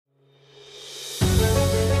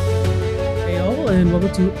and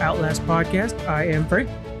welcome to Outlast Podcast. I am Frank,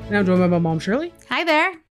 and I'm joined by my mom, Shirley. Hi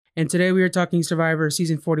there. And today we are talking Survivor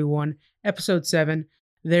Season 41, Episode 7,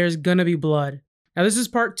 There's Gonna Be Blood. Now, this is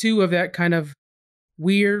part 2 of that kind of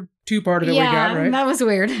weird two-parter that we got, right? That was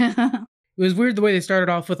weird. It was weird the way they started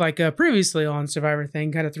off with like a previously on Survivor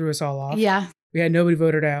thing, kind of threw us all off. Yeah. We had nobody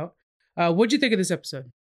voted out. What'd you think of this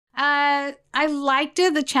episode? I liked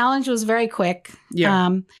it. The challenge was very quick.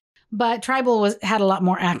 Yeah. But Tribal had a lot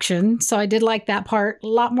more action. So I did like that part. A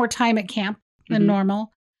lot more time at camp than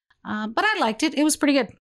normal. But I liked it. It was pretty good.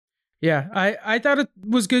 Yeah, I thought it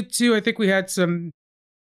was good too. I think we had some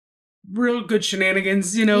real good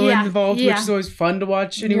shenanigans, involved, which is always fun to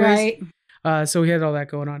watch anyways. Right. So we had all that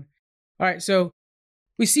going on. All right, so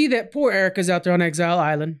we see that poor Erica's out there on Exile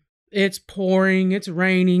Island. It's pouring, it's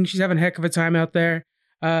raining. She's having a heck of a time out there.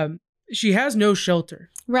 She has no shelter.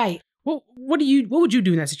 Right. Well, what would you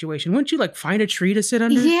do in that situation? Wouldn't you like find a tree to sit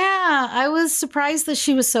under? Yeah, I was surprised that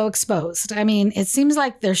she was so exposed. I mean, it seems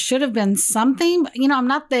like there should have been something, but, I'm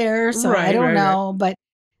not there, so I don't know. Right. But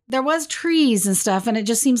there was trees and stuff, and it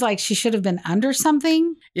just seems like she should have been under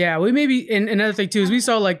something. Yeah, we maybe, and another thing too is we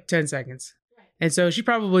saw like 10 seconds. And so she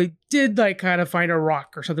probably did like kind of find a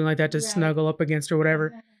rock or something like that to snuggle up against or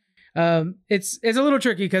whatever. It's a little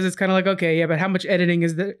tricky because it's kind of like, okay, yeah, but how much editing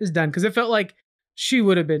is done? Because it felt like she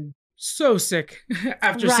would have been so sick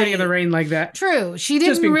after sitting in the rain like that. True. She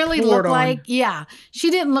didn't really look like, she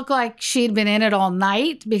didn't look like she'd been in it all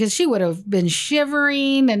night because she would have been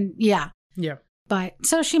shivering and Yeah. But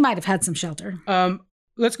so she might have had some shelter.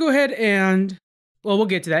 Let's go ahead and, well, we'll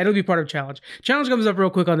get to that. It'll be part of Challenge. Challenge comes up real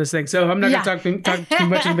quick on this thing, so I'm not going to talk too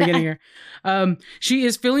much in the beginning here. She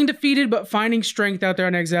is feeling defeated, but finding strength out there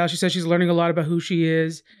on Exile. She says she's learning a lot about who she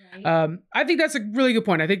is. Right. I think that's a really good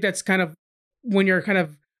point. I think that's kind of when you're kind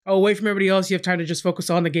of away from everybody else, you have time to just focus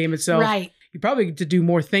on the game itself. Right. You probably get to do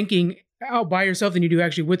more thinking out by yourself than you do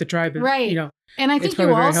actually with the tribe. Right. And I think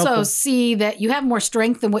you also see that you have more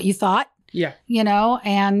strength than what you thought. Yeah.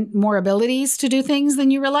 And more abilities to do things than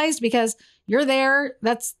you realized because you're there.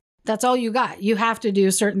 That's all you got. You have to do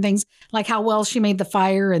certain things like how well she made the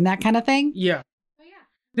fire and that kind of thing. Yeah.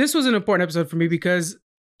 This was an important episode for me because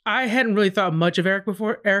I hadn't really thought much of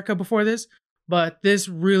Erica before this, but this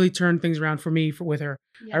really turned things around for me with her.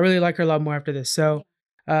 Yeah. I really like her a lot more after this. So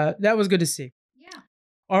that was good to see. Yeah.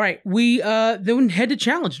 All right. We then head to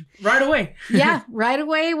Challenge right away. Yeah. Right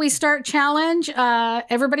away, we start Challenge.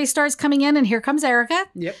 Everybody starts coming in, and here comes Erica.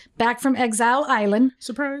 Yep. Back from Exile Island.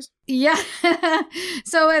 Surprise. Yeah.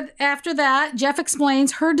 So after that, Jeff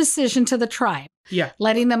explains her decision to the tribe. Yeah.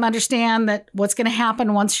 Letting them understand that what's going to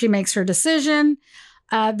happen once she makes her decision.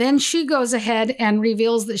 Then she goes ahead and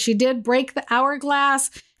reveals that she did break the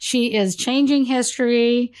hourglass. She is changing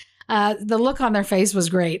history. The look on their face was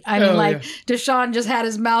great. I mean, Deshaun just had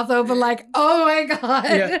his mouth open like, oh my God.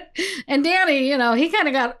 Yeah. And Danny, he kind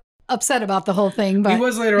of got upset about the whole thing. But he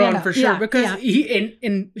was later on for sure because he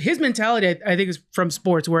in his mentality, I think, is from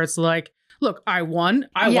sports where it's like, look, I won.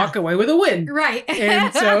 I walk away with a win. Right.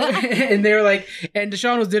 And so, and they were like, and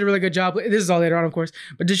Deshaun did a really good job. This is all later on, of course.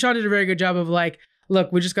 But Deshaun did a very good job of like, look,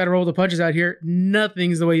 we just got to roll the punches out here.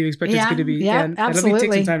 Nothing's the way you expect it's going to be. Yeah, and absolutely.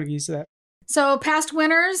 It'll take some time to get used to that. So past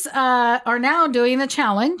winners are now doing the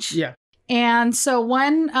challenge. Yeah. And so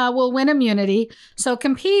one will win immunity. So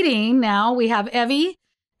competing now, we have Evie,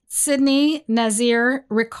 Sydney, Nazir,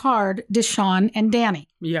 Ricard, Deshaun, and Danny.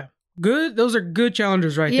 Yeah. Good. Those are good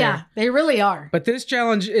challengers right there. Yeah, they really are. But this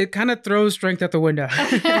challenge, it kind of throws strength out the window.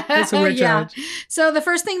 It's a weird challenge. So the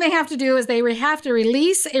first thing they have to do is they have to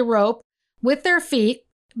release a rope with their feet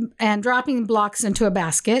and dropping blocks into a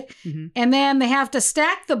basket. Mm-hmm. And then they have to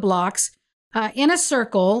stack the blocks in a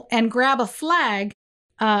circle and grab a flag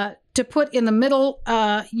to put in the middle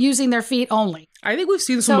using their feet only. I think we've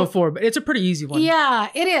seen this one before, but it's a pretty easy one. Yeah,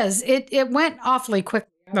 it is. It went awfully quickly.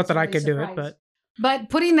 Not that I could do it, but... But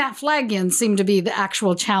putting that flag in seemed to be the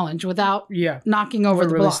actual challenge without knocking over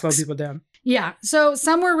the blocks. Really slow people down. Yeah. So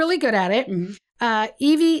some were really good at it. Mm-hmm.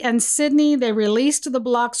 Evie and Sydney, they released the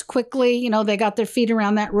blocks quickly. They got their feet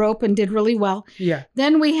around that rope and did really well. Yeah.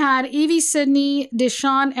 Then we had Evie, Sydney,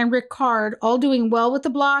 Deshaun, and Ricard all doing well with the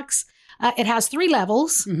blocks. It has 3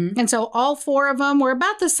 levels. Mm-hmm. And so all 4 of them were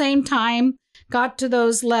about the same time, got to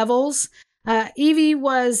those levels. Evie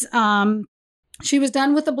was... she was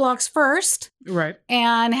done with the blocks first. Right.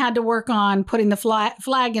 And had to work on putting the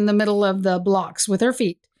flag in the middle of the blocks with her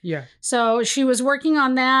feet. Yeah. So she was working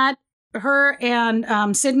on that. Her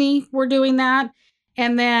and Sydney were doing that.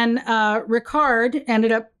 And then Ricard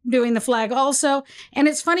ended up doing the flag also. And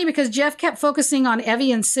it's funny because Jeff kept focusing on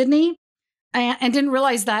Evie and Sydney. and didn't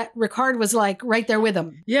realize that Ricard was like right there with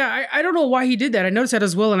him. Yeah, I don't know why he did that. I noticed that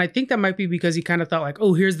as well, and I think that might be because he kind of thought like,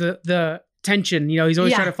 oh, here's the tension. You know, he's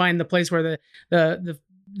always trying to find the place where the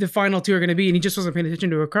final two are going to be, and he just wasn't paying attention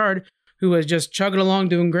to Ricard, who was just chugging along,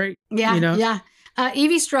 doing great. Yeah, you know? yeah.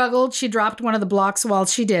 Evie struggled. She dropped one of the blocks while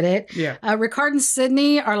she did it. Yeah. Ricard and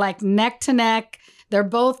Sydney are like neck to neck. They're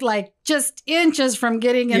both like just inches from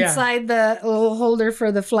getting inside the little holder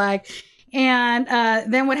for the flag. And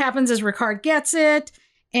then what happens is Ricard gets it,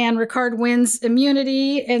 and Ricard wins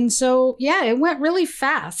immunity. And so, yeah, it went really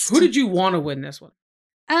fast. Who did you want to win this one?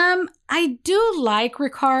 I do like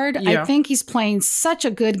Ricard. Yeah. I think he's playing such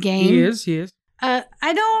a good game. He is.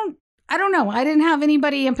 I don't know. I didn't have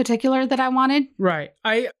anybody in particular that I wanted. Right.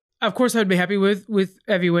 Of course, I'd be happy with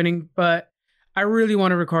Evie winning, but I really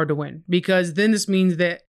wanted Ricard to win, because then this means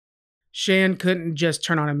that Shan couldn't just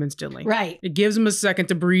turn on him instantly. Right. It gives him a second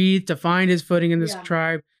to breathe, to find his footing in this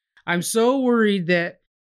tribe. I'm so worried that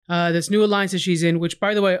this new alliance that she's in, which,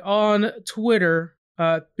 by the way, on Twitter,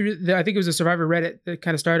 I think it was a Survivor Reddit that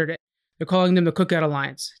kind of started it. They're calling them the Cookout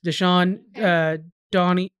Alliance. Deshawn,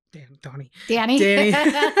 Danny,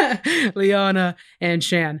 Liana, and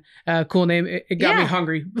Shan. Cool name. It got me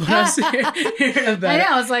hungry. I know.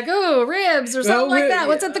 I was like, ooh, ribs or something like that.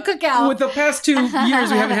 What's at the cookout? With the past 2 years,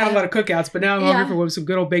 we haven't had a lot of cookouts, but now I'm hungry for some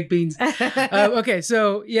good old baked beans. Okay,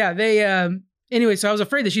 so yeah, they. Anyway, so I was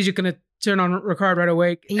afraid that she's just going to turn on Ricard right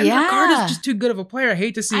away. And Ricard is just too good of a player. I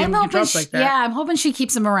hate to see him get dropped like that. Yeah, I'm hoping she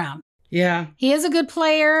keeps him around. Yeah. He is a good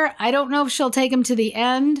player. I don't know if she'll take him to the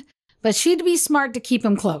end, but she'd be smart to keep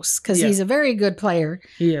him close, because he's a very good player.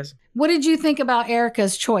 He is. What did you think about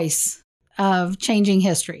Erika's choice of changing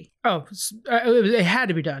history? Oh, it had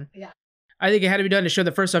to be done. Yeah. I think it had to be done to show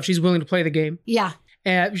that, first off, she's willing to play the game. Yeah.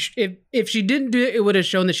 And if she didn't do it, it would have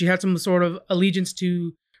shown that she had some sort of allegiance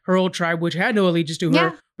to her old tribe, which had no allegiance to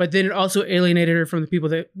her. But then it also alienated her from the people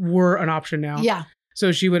that were an option now. Yeah.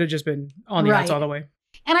 So she would have just been on the outs all the way.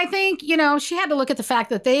 And I think, she had to look at the fact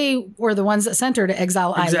that they were the ones that sent her to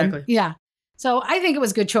Exile Island. Exactly. Yeah. So I think it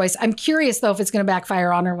was a good choice. I'm curious, though, if it's going to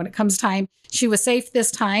backfire on her when it comes time. She was safe this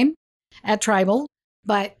time at Tribal,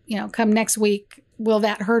 but, come next week, will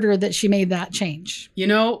that hurt her that she made that change?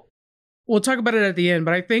 We'll talk about it at the end,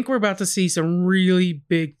 but I think we're about to see some really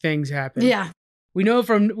big things happen. Yeah. We know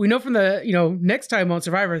from the next time on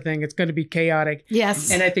Survivor thing, it's going to be chaotic.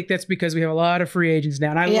 Yes. And I think that's because we have a lot of free agents now.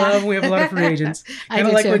 And I love when we have a lot of free agents. Kind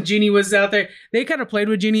of like too. when Jeannie was out there. They kind of played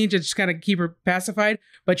with Jeannie to just kind of keep her pacified.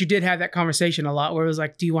 But you did have that conversation a lot where it was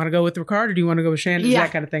like, do you want to go with Ricard or do you want to go with Shannon?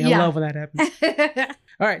 That kind of thing. I love when that happens.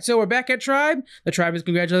 All right. So we're back at Tribe. The Tribe is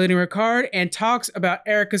congratulating Ricard and talks about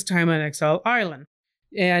Erika's time on Exile Island.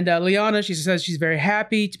 And Liana, she says she's very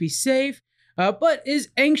happy to be safe. But is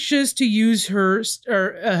anxious to use her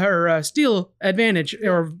steel advantage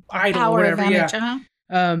or idol power or whatever.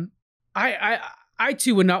 Advantage, I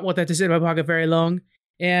too would not want that to sit in my pocket very long.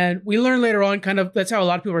 And we learn later on, kind of, that's how a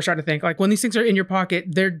lot of people are starting to think. Like when these things are in your pocket,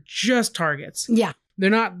 they're just targets. Yeah,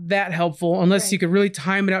 they're not that helpful unless you could really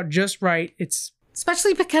time it out just right.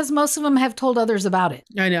 Especially because most of them have told others about it.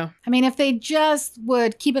 I know. I mean, if they just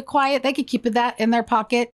would keep it quiet, they could keep that in their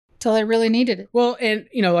pocket till they really needed it. Well, and,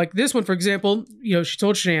 like this one, for example, she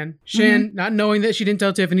told Shan. Shan, not knowing that she didn't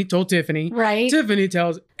tell Tiffany, told Tiffany. Right. Tiffany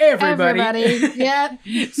tells everybody. Yeah.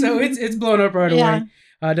 So it's blown up right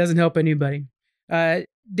away. Doesn't help anybody.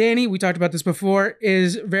 Danny, we talked about this before,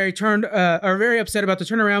 is very upset about the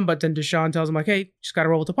turnaround, but then Deshawn tells him like, hey, just got to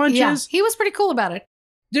roll with the punches. Yeah, he was pretty cool about it.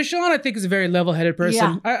 Deshawn, I think, is a very level-headed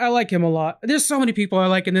person. I like him a lot. There's so many people I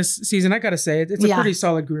like in this season. I gotta say, it's a pretty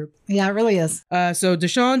solid group. Yeah, it really is. So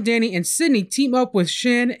Deshawn, Danny, and Sydney team up with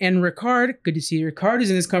Shan and Ricard. Good to see Ricard is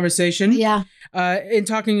in this conversation. Yeah. In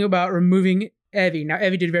talking about removing Evie. Now,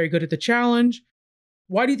 Evie did very good at the challenge.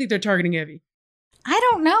 Why do you think they're targeting Evie? I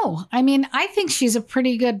don't know. I mean, I think she's a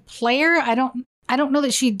pretty good player. I don't know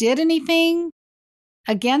that she did anything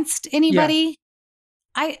against anybody. Yeah.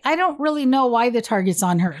 I don't really know why the target's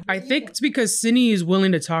on her. I think it's because Sydney is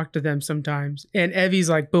willing to talk to them sometimes. And Evie's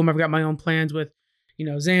like, boom, I've got my own plans with,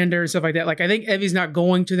 Xander and stuff like that. Like, I think Evie's not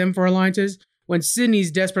going to them for alliances when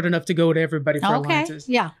Sydney's desperate enough to go to everybody for alliances.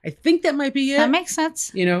 Yeah. I think that might be it. That makes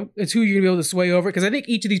sense. It's who you're going to be able to sway over. Because I think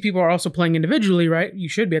each of these people are also playing individually, right? You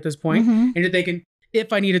should be at this point. And if they can,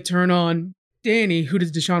 if I need to turn on Danny, who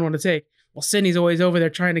does Deshawn want to take? Well, Sydney's always over there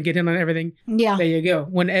trying to get in on everything. Yeah. There you go.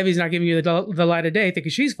 When Evie's not giving you the light of day, thinking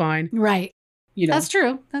she's fine. Right. That's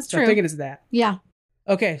true. That's true. I'm thinking it's that. Yeah.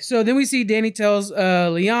 Okay. So then we see Danny tells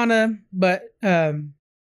Liana, but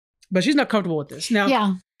she's not comfortable with this.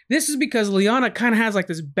 Now, this is because Liana kind of has like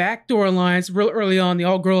this backdoor alliance real early on, the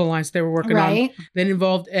all-girl alliance they were working on that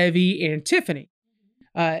involved Evie and Tiffany.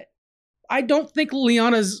 I don't think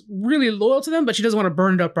Liana's really loyal to them, but she doesn't want to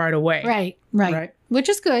burn it up right away. Right. Which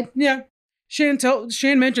is good. Yeah. Shan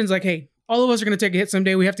mentions like, hey, all of us are going to take a hit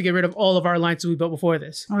someday. We have to get rid of all of our alliances we built before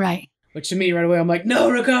this. Right. Which to me, right away, I'm like, no,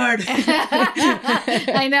 Ricard.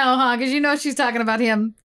 I know, huh? Because she's talking about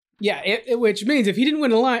him. Yeah, which means if he didn't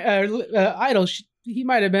win idol, he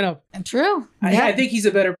might have been a... True. I think he's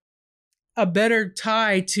a better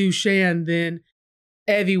tie to Shan than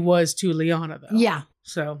Evie was to Liana, though. Yeah.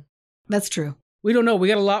 So... That's true. We don't know. We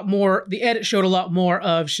got a lot more... The edit showed a lot more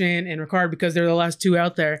of Shan and Ricard because they're the last two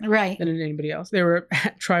out there. Right. Than anybody else. They were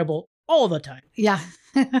at Tribal all the time. Yeah.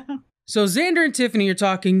 So Xander and Tiffany are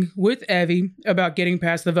talking with Evie about getting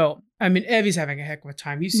past the vote. I mean, Evie's having a heck of a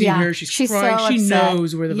time. You see her, she's crying. So she upset.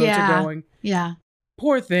 knows where the votes are going. Yeah.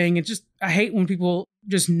 Poor thing. It's just, I hate when people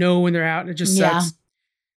just know when they're out. It just sucks.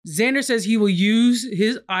 Xander says he will use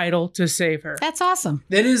his idol to save her. That's awesome.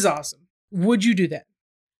 That is awesome. Would you do that?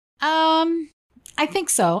 I think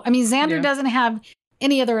so. I mean, Xander doesn't have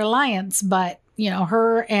any other alliance but,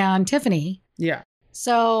 her and Tiffany. Yeah.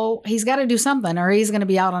 So he's got to do something or he's going to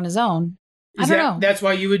be out on his own. I don't know. That's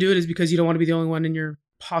why you would do it, is because you don't want to be the only one in your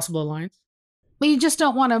possible alliance? Well, you just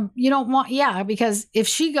don't want to, because if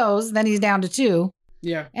she goes, then he's down to two.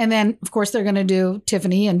 Yeah. And then, of course, they're going to do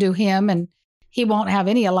Tiffany and do him, and he won't have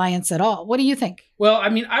any alliance at all. What do you think? Well, I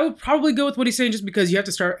mean, I would probably go with what he's saying just because you have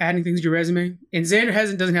to start adding things to your resume. And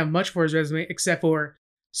Xander doesn't have much for his resume except for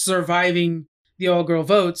surviving the all-girl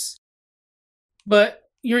votes. But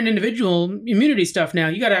you're an individual immunity stuff now.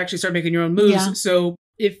 You got to actually start making your own moves. Yeah. So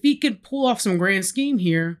if he could pull off some grand scheme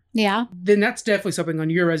here, then that's definitely something on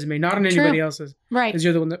your resume, not on anybody else's. Right. Because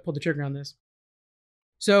you're the one that pulled the trigger on this.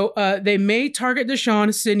 So they may target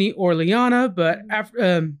Deshawn, Sydney, or Liana, but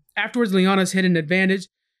afterwards, Liana's hidden advantage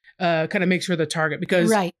kind of makes her the target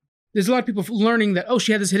because there's a lot of people learning that,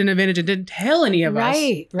 she had this hidden advantage and didn't tell any of us.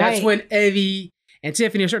 Right. That's when Evie and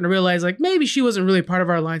Tiffany are starting to realize, like, maybe she wasn't really part of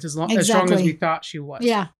our alliance as strong as we thought she was.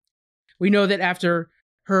 Yeah. We know that after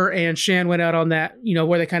her and Shan went out on that,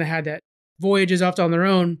 where they kind of had that voyages off on their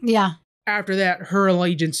own. Yeah. After that, her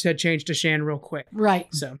allegiance had changed to Shan real quick. Right.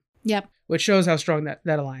 So. Yep. Which shows how strong that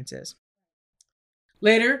alliance is.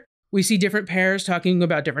 Later, we see different pairs talking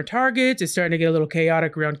about different targets. It's starting to get a little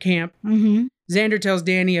chaotic around camp. Mm-hmm. Xander tells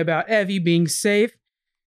Danny about Evie being safe.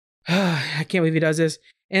 I can't believe he does this.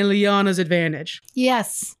 And Liana's advantage.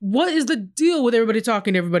 Yes. What is the deal with everybody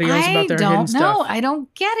talking to everybody else about their hidden stuff? I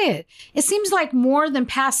don't get it. It seems like more than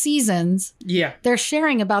past seasons. Yeah. They're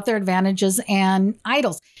sharing about their advantages and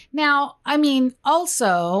idols. Now, I mean,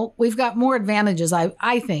 also, we've got more advantages,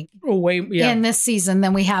 I think, in this season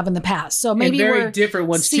than we have in the past. So maybe we're different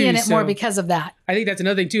ones seeing it more because of that. I think that's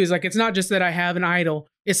another thing, too, is like, it's not just that I have an idol.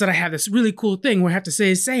 It's that I have this really cool thing where I have to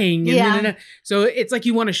say a saying. And so it's like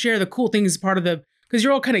you want to share the cool things as part of the... Because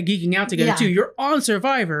you're all kind of geeking out together, too. You're on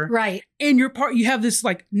Survivor. Right. And you have this,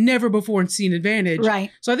 like, never before seen advantage. Right.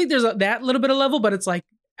 So I think there's that little bit of level, but it's like,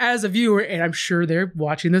 as a viewer, and I'm sure they're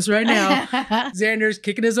watching this right now, Xander's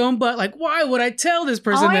kicking his own butt. Like, why would I tell this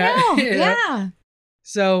person that? I know. Yeah.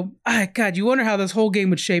 So, God, you wonder how this whole game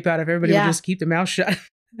would shape out if everybody would just keep their mouth shut.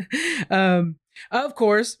 Of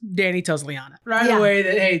course, Danny tells Liana right away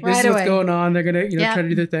that, hey, this is what's going on. They're going to, try to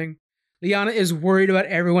do their thing. Liana is worried about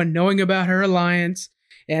everyone knowing about her alliance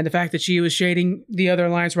and the fact that she was shading the other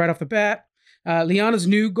alliance right off the bat. Liana's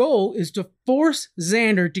new goal is to force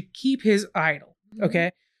Xander to keep his idol.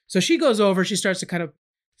 Okay. So she goes over, she starts to kind of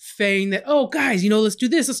feign that, guys, let's do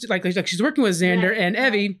this. Let's do, like she's working with Xander and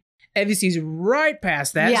Evie. Evie sees right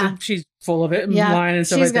past that. So she's full of it and lying and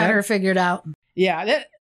stuff like that. She's got her figured out. Yeah.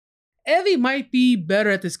 Evie might be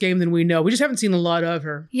better at this game than we know. We just haven't seen a lot of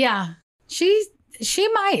her. Yeah. She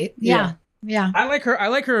might. Yeah. I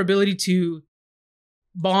like her ability to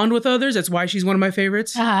bond with others. That's why she's one of my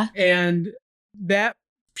favorites. Uh-huh. And that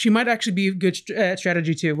she might actually be a good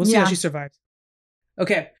strategy too. We'll see how she survives.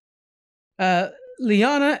 Okay.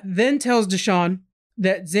 Liana then tells Deshawn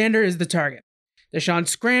that Xander is the target. Deshawn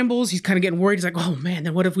scrambles. He's kind of getting worried. He's like, oh man,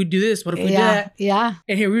 then what if we do this? What if we do that? Yeah.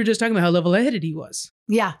 And here we were just talking about how level-headed he was.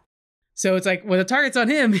 Yeah. So it's like, when the target's on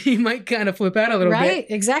him, he might kind of flip out a little bit. Right,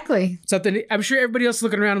 exactly. Something, I'm sure everybody else is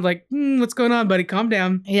looking around and like, what's going on, buddy? Calm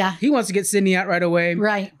down. Yeah. He wants to get Sydney out right away.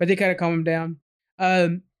 Right. But they kind of calm him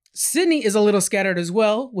down. Sydney is a little scattered as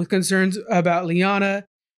well with concerns about Liana.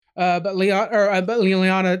 But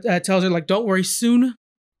Liana tells her, like, don't worry, soon,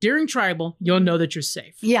 during Tribal, you'll know that you're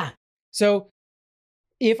safe. Yeah. So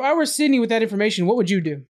if I were Sydney with that information, what would you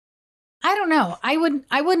do? I don't know.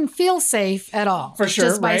 I wouldn't feel safe at all. For sure,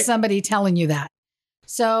 just by somebody telling you that.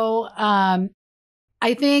 So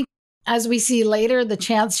I think as we see later, the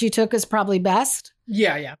chance she took is probably best.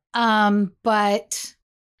 Yeah. But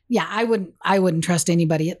Yeah, I wouldn't trust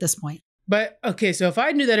anybody at this point. But okay, so if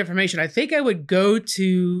I knew that information, I think I would go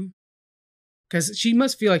to, because she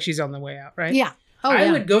must feel like she's on the way out, right? Yeah. Oh,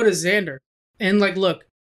 I would go to Xander and like, look,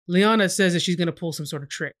 Liana says that she's going to pull some sort of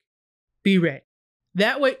trick. Be ready.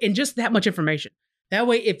 That way, and just that much information. That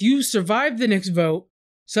way, if you survive the next vote,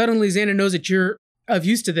 suddenly Xander knows that you're of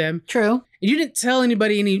use to them. True. And you didn't tell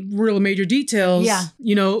anybody any real major details. Yeah.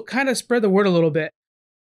 You know, kind of spread the word a little bit.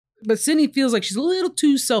 But Sydney feels like she's a little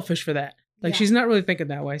too selfish for that. Like she's not really thinking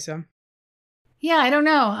that way, so. Yeah, I don't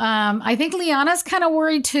know. I think Liana's kind of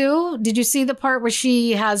worried too. Did you see the part where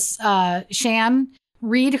she has Shan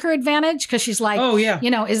read her advantage? Because she's like, oh, yeah. You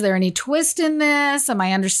know, is there any twist in this? Am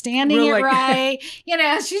I understanding it right? You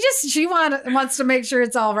know, she wants to make sure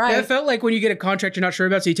it's all right. It felt like when you get a contract you're not sure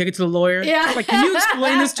about, so you take it to the lawyer. Yeah. Like, can you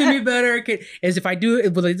explain this to me better? As if I do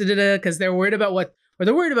it, because they're worried about what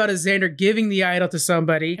they're worried about is Xander giving the idol to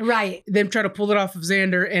somebody. Right. Then try to pull it off of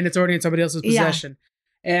Xander and it's already in somebody else's possession.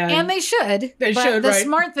 And they should. They should, the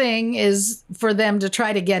smart thing is for them to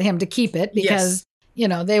try to get him to keep it because, you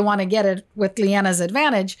know, they want to get it with Liana's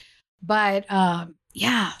advantage. But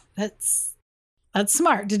yeah, that's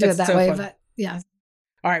smart to do it that way. Fun. But yeah.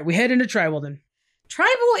 All right, we head into Tribal then.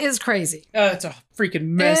 Tribal is crazy. It's a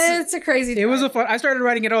freaking mess. It's a crazy. It was a fun. I started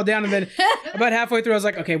writing it all down, and then about halfway through, I was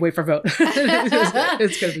like, "Okay, wait for vote."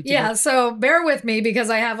 It's gonna be too much. So bear with me because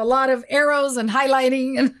I have a lot of arrows and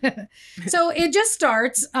highlighting, and so it just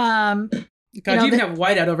starts. God, you even have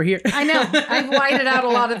whiteout over here. I know. I've whited out a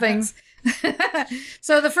lot of things.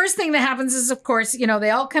 So the first thing that happens is, of course, you know,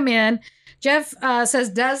 they all come in. Jeff says,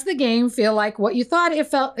 does the game feel like what you thought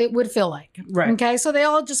it would feel like? Right. Okay. So they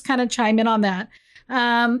all just kind of chime in on that.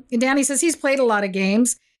 Danny says he's played a lot of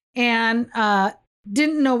games and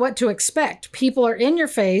didn't know what to expect. People are in your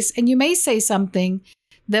face and you may say something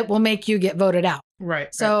that will make you get voted out.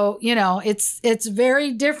 Right. So, you know, it's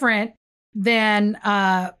very different than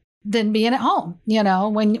being at home. You know,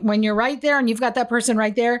 when you're right there and you've got that person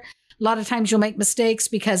right there, a lot of times you'll make mistakes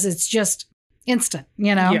because it's just instant,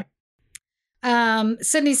 you know? Yeah.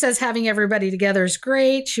 Sydney says having everybody together is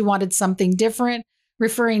great. She wanted something different,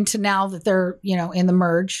 referring to now that they're, you know, in the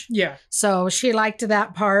merge. Yeah. So she liked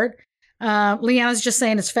that part. Liana's just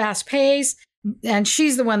saying it's fast paced. And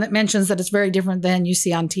she's the one that mentions that it's very different than you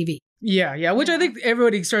see on TV. Yeah. Yeah. Which I think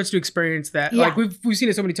everybody starts to experience that. Yeah. Like we've seen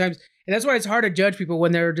it so many times. And that's why it's hard to judge people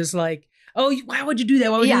when they're just like, oh, why would you do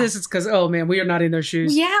that? Why would you do this? It's because, oh man, we are not in their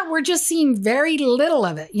shoes. Yeah. We're just seeing very little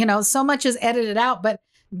of it. You know, so much is edited out, but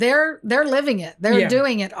they're living it. They're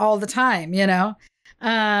doing it all the time, you know.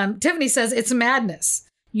 Tiffany says it's madness.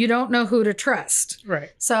 You don't know who to trust.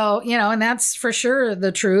 Right. So, you know, and that's for sure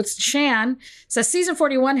the truth. Shan says season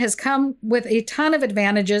 41 has come with a ton of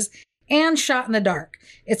advantages and shot in the dark.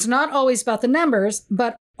 It's not always about the numbers,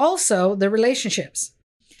 but also the relationships.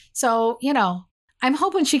 So, you know, I'm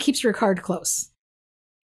hoping she keeps her card close.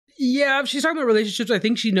 Yeah, she's talking about relationships. I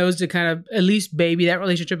think she knows to kind of at least baby that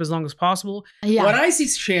relationship as long as possible. Yeah. What I see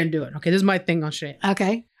Shan doing, okay, this is my thing on Shan.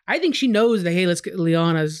 Okay. I think she knows that, hey, let's get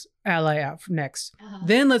Liana's ally out next.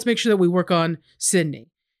 Then let's make sure that we work on Sydney.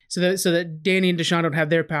 So that Danny and Deshawn don't have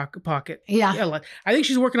their pocket. Yeah. I think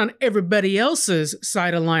she's working on everybody else's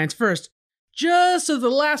side alliance first, just so the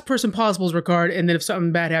last person possible is Ricard. And then if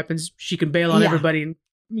something bad happens, she can bail on everybody and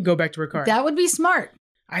go back to Ricard. That would be smart.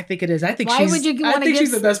 I think it is. I think she's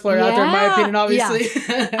the best player out there, in my opinion, obviously.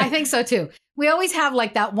 Yeah. I think so too. We always have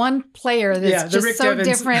like that one player that's just so Evans.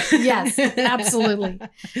 different. Yes, absolutely.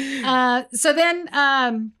 So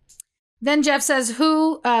then Jeff says,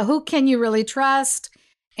 who can you really trust?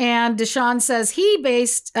 And Deshawn says he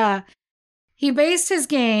based his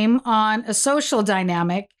game on a social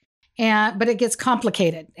dynamic, but it gets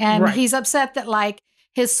complicated. And he's upset that like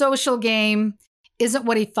his social game isn't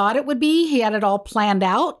what he thought it would be. He had it all planned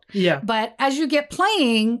out. Yeah. But as you get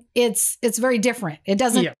playing, it's very different. It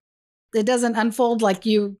doesn't unfold like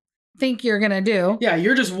you think you're gonna do. Yeah,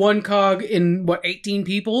 you're just one cog in 18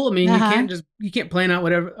 people. I mean, you can't plan out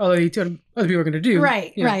whatever other people are gonna do.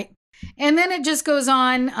 Right, right. And then it just goes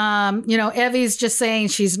on. You know, Evie's just saying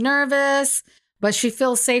she's nervous, but she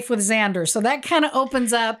feels safe with Xander. So that kind of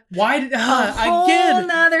opens up a whole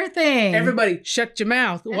nother thing. Everybody, shut your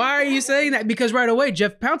mouth. Why are you saying that? Because right away,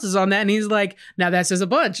 Jeff pounces on that and he's like, now that says a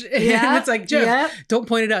bunch. Yeah, and it's like, Jeff, don't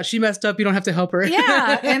point it out. She messed up. You don't have to help her.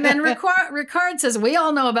 Yeah. And then Ricard says, we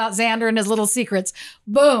all know about Xander and his little secrets.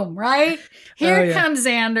 Boom, right? Here comes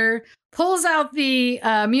Xander. Pulls out the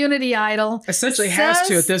immunity idol. Essentially has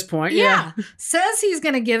to at this point. Yeah. Says he's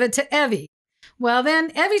going to give it to Evie. Well,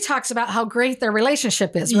 then Evie talks about how great their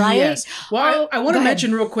relationship is, right? Yes. Well, I want to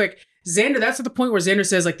mention real quick, Xander, that's at the point where Xander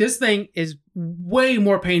says, like, this thing is way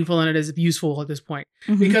more painful than it is useful at this point.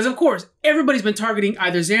 Mm-hmm. Because, of course, everybody's been targeting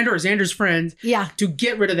either Xander or Xander's friends to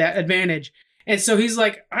get rid of that advantage. And so he's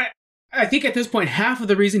like, I think at this point, half of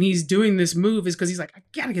the reason he's doing this move is because he's like, I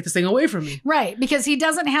gotta get this thing away from me. Right, because he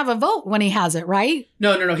doesn't have a vote when he has it, right?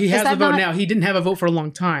 No. He has the vote now. He didn't have a vote for a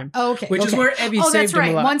long time. Oh, okay. Which is where Evie saved him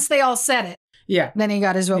a lot. Once they all said it. Yeah. Then he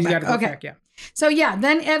got his vote back. Okay. Yeah. So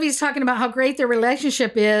then Evie's talking about how great their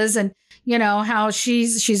relationship is and, you know, how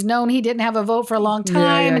she's known he didn't have a vote for a long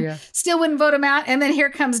time and still wouldn't vote him out. And then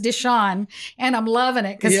here comes Deshaun, and I'm loving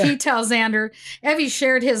it because he tells Xander, Evie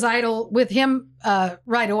shared his idol with him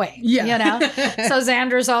right away. Yeah. You know, so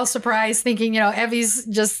Xander's all surprised thinking, you know, Evie's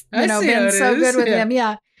just, you know, been so good with him.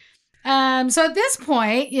 Yeah. So at this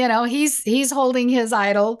point, you know, he's holding his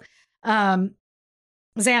idol, Xander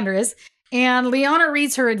is, and Liana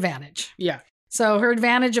reads her advantage. Yeah. So her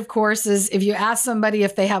advantage, of course, is if you ask somebody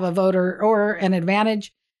if they have a vote or an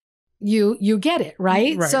advantage, you get it,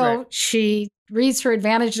 right? So she reads her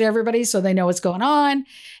advantage to everybody so they know what's going on.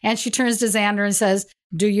 And she turns to Xander and says,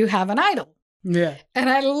 do you have an idol? Yeah. And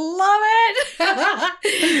I love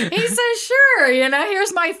it. He says, sure, you know,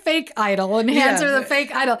 here's my fake idol, and hands her the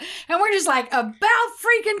fake idol. And we're just like, about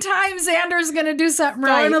freaking time Xander's going to do something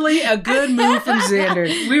right. Finally, a good move from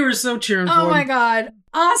Xander. We were so cheering for him. Oh my God.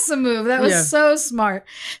 Awesome move. That was so smart.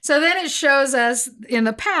 So then it shows us in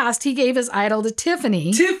the past, he gave his idol to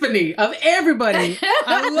Tiffany. Tiffany, of everybody.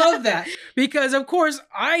 I love that. Because, of course,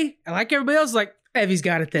 I, like everybody else, like, Evie's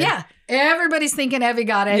got it then. Yeah. Everybody's thinking Evie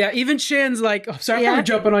got it. Yeah. Even Shan's like, oh, sorry, I'm probably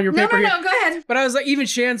jumping on your paper here. No, go ahead. But I was like, even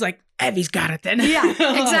Shan's like, Evie's got it then. Yeah,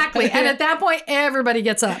 exactly. And at that point, everybody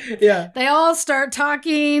gets up. Yeah. They all start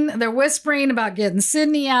talking. They're whispering about getting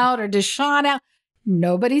Sydney out or Deshaun out.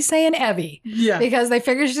 Nobody's saying Evie. Yeah. Because they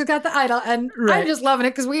figure she's got the idol. And I'm just loving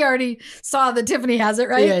it because we already saw that Tiffany has it,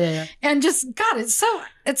 right? Yeah. And just, God, it's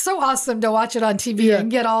so awesome to watch it on TV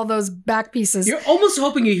and get all those back pieces. You're almost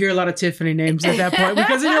hoping you hear a lot of Tiffany names at that point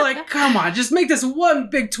because then you're like, come on, just make this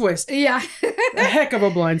one big twist. Yeah. A heck of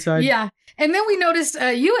a blindside. Yeah. And then we noticed,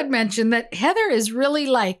 you had mentioned that Heather is really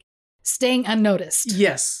like staying unnoticed.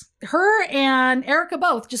 Yes. Her and Erica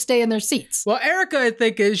both just stay in their seats. Well, Erica, I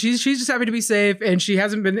think, she's just happy to be safe, and she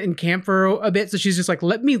hasn't been in camp for a bit, so she's just like,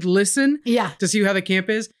 let me listen to see how the camp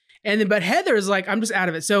is. And then, but Heather is like, I'm just out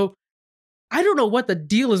of it. So I don't know what the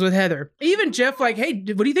deal is with Heather. Even Jeff, like, hey,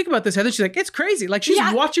 what do you think about this, Heather? She's like, it's crazy. Like, she's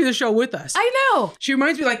watching the show with us. I know. She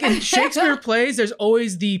reminds me, like, in Shakespeare plays, there's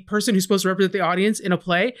always the person who's supposed to represent the audience in a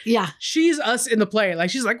play. Yeah. She's us in the play. Like,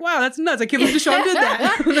 she's like, wow, that's nuts. I can't believe Deshaun did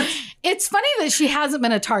that. It's funny that she hasn't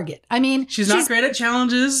been a target. I mean, she's not great at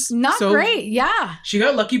challenges. Not great. Yeah. She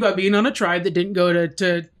got lucky by being on a tribe that didn't go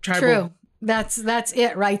to tribal. True. That's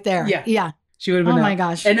it right there. Yeah. Yeah. She would have been my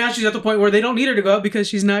gosh. And now she's at the point where they don't need her to go out because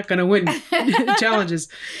she's not going to win challenges.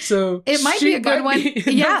 So it might be a good one.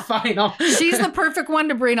 Yeah. Final. She's the perfect one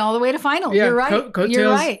to bring all the way to final. Yeah. You're right.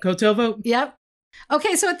 You're right. Coattail vote. Yep.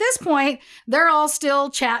 Okay. So at this point, they're all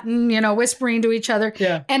still chatting, whispering to each other.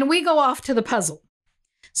 Yeah. And we go off to the puzzle.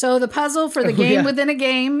 So the puzzle for the game within a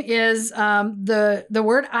game is the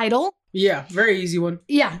word idol. Yeah, very easy one.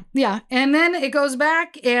 Yeah. And then it goes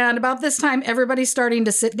back, and about this time, everybody's starting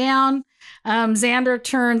to sit down. Deshaun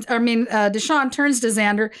turns to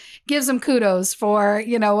Xander, gives him kudos for,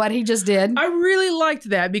 what he just did. I really liked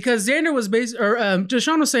that because Xander was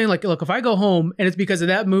Deshaun was saying like, look, if I go home and it's because of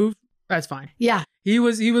that move, that's fine. Yeah. He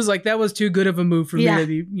was like, that was too good of a move for me to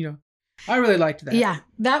be, I really liked that. Yeah,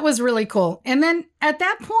 that was really cool. And then at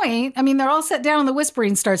that point, they're all sat down and the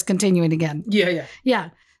whispering starts continuing again. Yeah.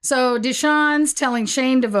 So Deshaun's telling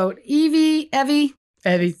Shane to vote Evie.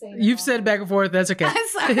 You've said back and forth. That's okay. I'm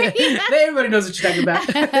sorry. Everybody knows what you're talking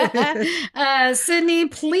about. Sydney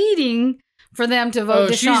pleading for them to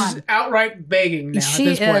vote Deshaun. She's outright begging now at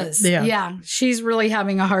this point. Is. Yeah, she's really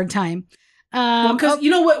having a hard time. Because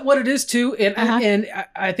you know what it is too, and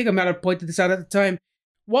I think I might have pointed this out at the time.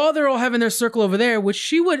 While they're all having their circle over there, which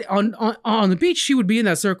she would on the beach, she would be in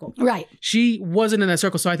that circle. Right. She wasn't in that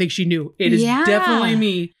circle, so I think she knew it is definitely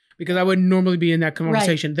me because I wouldn't normally be in that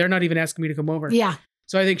conversation. Right. They're not even asking me to come over. Yeah.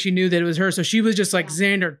 So I think she knew that it was her. So she was just like,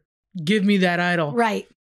 Xander, give me that idol. Right.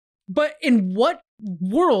 But in what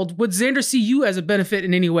world would Xander see you as a benefit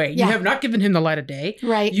in any way? Yeah. You have not given him the light of day.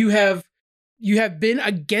 Right. You have been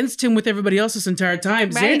against him with everybody else this entire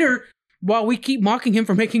time. Right. Xander, while we keep mocking him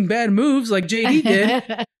for making bad moves like JD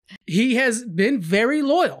did, he has been very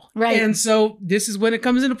loyal. Right. And so this is when it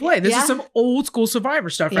comes into play. This is some old school Survivor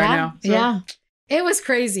stuff right now. So. Yeah. It was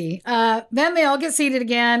crazy. Then they all get seated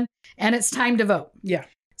again and it's time to vote. Yeah.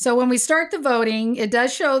 So when we start the voting, it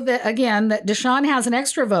does show that, again, that Deshaun has an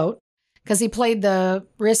extra vote because he played the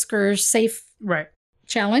risk or safe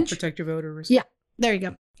challenge. Protect your vote or risk. Yeah, there you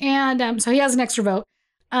go. And so he has an extra vote.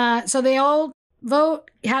 So they all vote,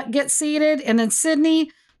 get seated, and then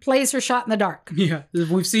Sydney plays her shot in the dark. Yeah,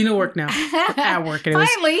 we've seen it work now. At work, anyways.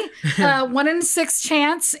 Finally, 1 in 6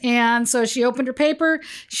 chance. And so she opened her paper.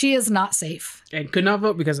 She is not safe. And could not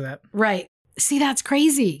vote because of that. Right. See, that's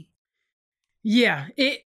crazy. Yeah,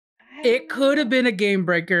 it could have been a game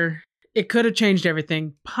breaker. It could have changed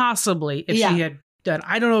everything, possibly, if she had done.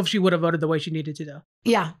 I don't know if she would have voted the way she needed to, though.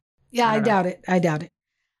 Yeah. Yeah, I doubt it.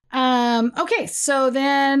 Okay, so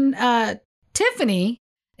then Tiffany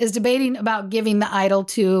is debating about giving the idol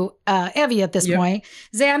to Evie at this point.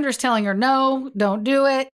 Xander's telling her, no, don't do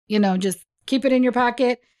it. Just keep it in your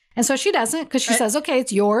pocket. And so she doesn't, because she says, okay,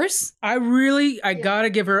 it's yours. I got to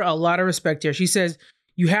give her a lot of respect here. She says,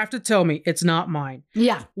 you have to tell me it's not mine.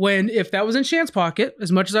 Yeah. If that was in Shan's pocket,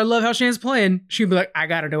 as much as I love how Shan's playing, she'd be like, I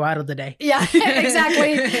got to do idol today. Yeah,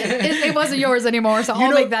 exactly. It wasn't yours anymore, so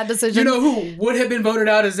I'll make that decision. You know who would have been voted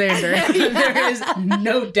out as Xander? There is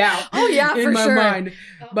no doubt in my mind.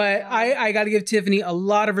 But I got to give Tiffany a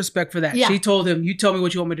lot of respect for that. Yeah. She told him, you tell me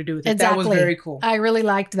what you want me to do with it. Exactly. That was very cool. I really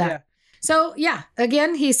liked that. Yeah. So,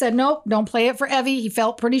 again, he said, nope, don't play it for Evie. He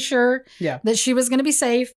felt pretty sure that she was going to be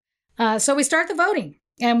safe. So we start the voting.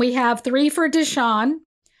 And we have 3 for Deshawn,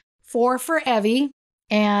 4 for Evie,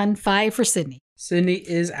 and 5 for Sydney. Sydney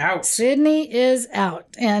is out.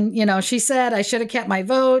 And, she said, I should have kept my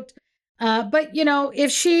vote. But,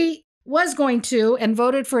 if she was going to and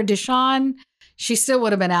voted for Deshawn, she still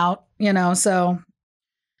would have been out, so.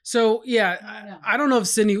 So, yeah, I don't know if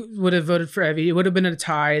Sydney would have voted for Evie. It would have been a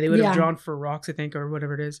tie. They would have drawn for rocks, I think, or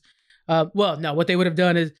whatever it is. Well, no, what they would have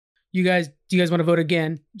done is, do you guys want to vote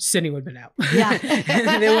again? Sydney would have been out. Yeah.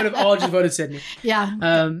 They would have all just voted Sydney.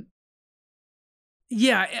 Yeah.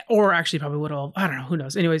 Or actually probably would have. I don't know. Who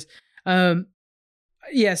knows? Anyways.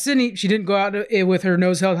 Sydney, she didn't go out with her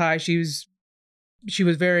nose held high. She was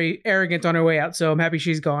very arrogant on her way out. So I'm happy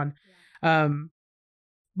she's gone. Yeah.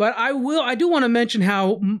 But I do want to mention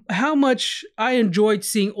how much I enjoyed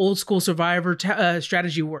seeing old school Survivor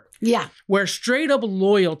strategy work. Yeah. Where straight up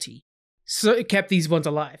loyalty. So it kept these ones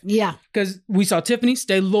alive. Yeah. Because we saw Tiffany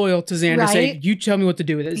stay loyal to Xander, say, you tell me what to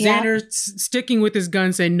do with it. Yeah. Xander sticking with his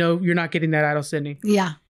gun, saying, no, you're not getting that idol, Sydney.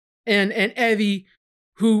 Yeah. And Evie,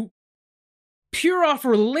 who pure off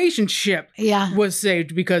relationship was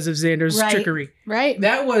saved because of Xander's trickery. Right.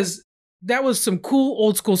 That was some cool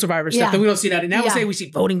old school Survivor stuff that we don't see now. Now we see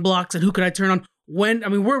voting blocks and who can I turn on when. I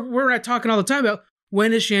mean, we're not talking all the time about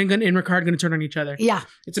when is Shangun and Ricard going to turn on each other? Yeah.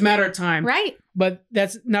 It's a matter of time. Right. But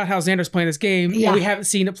that's not how Xander's playing this game. Yeah. And we haven't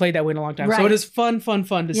seen it played that way in a long time. Right. So it is fun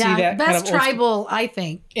to see that. Best kind of tribal, I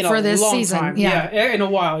think, for this season. Time. Yeah. In a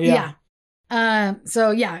while. Yeah.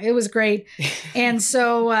 So it was great. And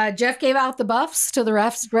so Jeff gave out the buffs to the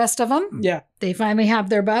rest of them. Yeah. They finally have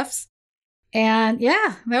their buffs. And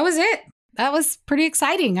that was it. That was pretty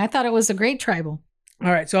exciting. I thought it was a great tribal.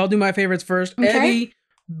 All right. So I'll do my favorites first. Okay. Evie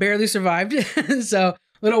barely survived. So a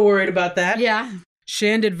little worried about that. Yeah.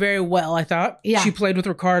 Shan did very well, I thought. Yeah. She played with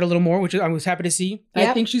Ricard a little more, which I was happy to see. Yep.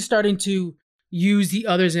 I think she's starting to use the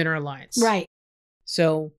others in her alliance. Right.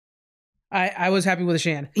 So I was happy with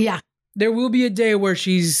Shan. Yeah. There will be a day where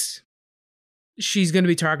she's going to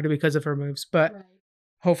be targeted because of her moves, but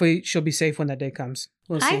hopefully she'll be safe when that day comes.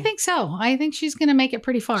 We'll see. I think so. I think she's going to make it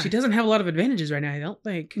pretty far. She doesn't have a lot of advantages right now, I don't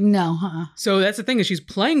think. No. So that's the thing is she's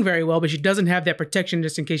playing very well, but she doesn't have that protection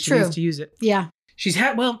just in case she needs to use it. Yeah. She's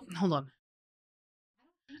had, hold on.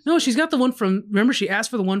 No, she's got the one from, remember she asked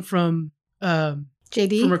for the one from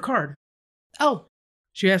JD? From Ricard. Oh.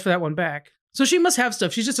 She asked for that one back. So she must have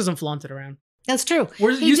stuff. She just doesn't flaunt it around. That's true.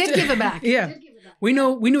 He did give it back. Yeah. We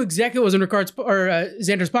knew exactly what was in Ricard's or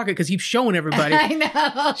Xander's pocket because he's showing everybody. I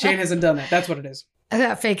know. Shane hasn't done that. That's what it is.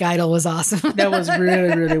 That fake idol was awesome. That was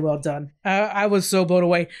really, really well done. I was so blown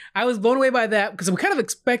away. I was blown away by that because we kind of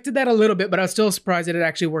expected that a little bit, but I was still surprised that it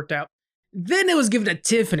actually worked out. Then it was given to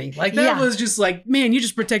Tiffany. Like that was just like, man, you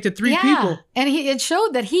just protected 3 people. And it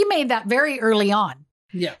showed that he made that very early on.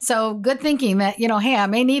 Yeah. So good thinking that, hey, I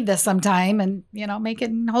may need this sometime and, make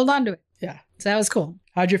it and hold on to it. Yeah. So that was cool.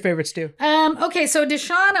 How'd your favorites do? Okay, so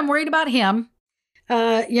Deshawn, I'm worried about him.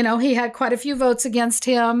 He had quite a few votes against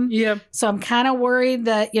him. Yeah. So I'm kind of worried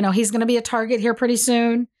that, he's going to be a target here pretty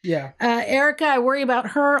soon. Yeah. Erica, I worry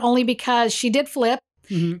about her only because she did flip.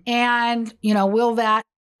 Mm-hmm. And, will that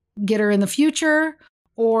get her in the future?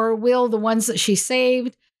 Or will the ones that she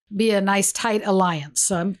saved be a nice tight alliance?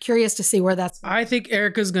 So I'm curious to see where that's going. I think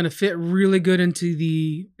Erica's going to fit really good into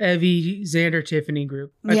the Evie, Xander, Tiffany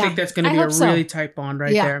group. I think that's going to be a really tight bond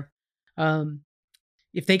right there.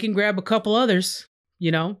 If they can grab a couple others,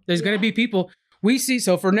 You know, there's going to be people we see.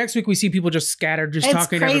 So for next week, we see people just scattered, just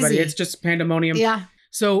talking to everybody. It's just pandemonium. Yeah.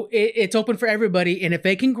 So it's open for everybody. And if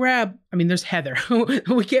they can grab, I mean, there's Heather.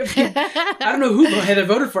 We can't forget. I don't know who Heather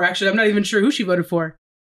voted for, actually. I'm not even sure who she voted for.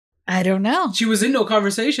 I don't know. She was in no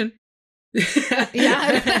conversation.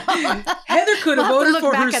 Yeah. Heather could have voted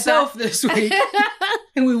for herself this week.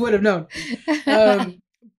 And we would have known.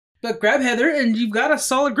 But grab Heather and you've got a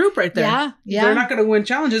solid group right there. Yeah. Yeah. They're not going to win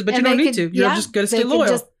challenges, but you don't need to. You're just going to stay loyal.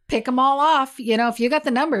 Just pick them all off. You know, if you got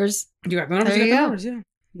the numbers. You got the numbers, you got the numbers, yeah.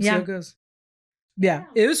 See how it goes. Yeah,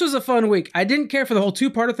 this was a fun week. I didn't care for the whole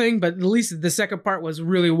 2-part thing, but at least the second part was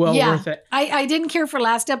really worth it. I didn't care for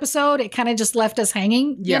last episode. It kind of just left us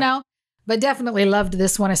hanging, you know, but definitely loved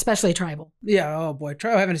this one, especially Tribal. Yeah. Oh boy.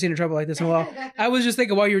 I haven't seen a Tribal like this in a while. I was just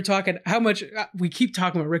thinking while you were talking, how much we keep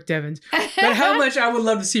talking about Rick Devens, but how much I would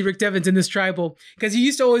love to see Rick Devens in this Tribal, because he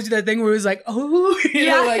used to always do that thing where he was like, oh, you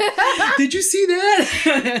know, like, did you see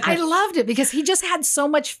that? I loved it because he just had so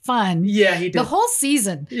much fun. Yeah, he did. The whole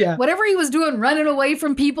season. Yeah. Whatever he was doing, running away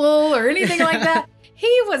from people or anything like that,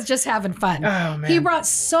 he was just having fun. Oh, man. He brought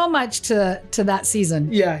so much to that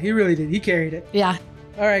season. Yeah, he really did. He carried it. Yeah.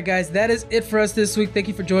 All right, guys, that is it for us this week. Thank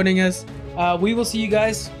you for joining us. We will see you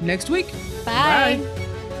guys next week. Bye. Bye.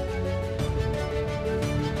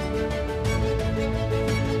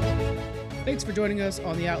 Thanks for joining us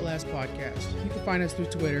on the Outlast Podcast. You can find us through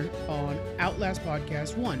Twitter on Outlast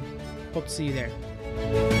Podcast 1. Hope to see you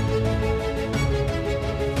there.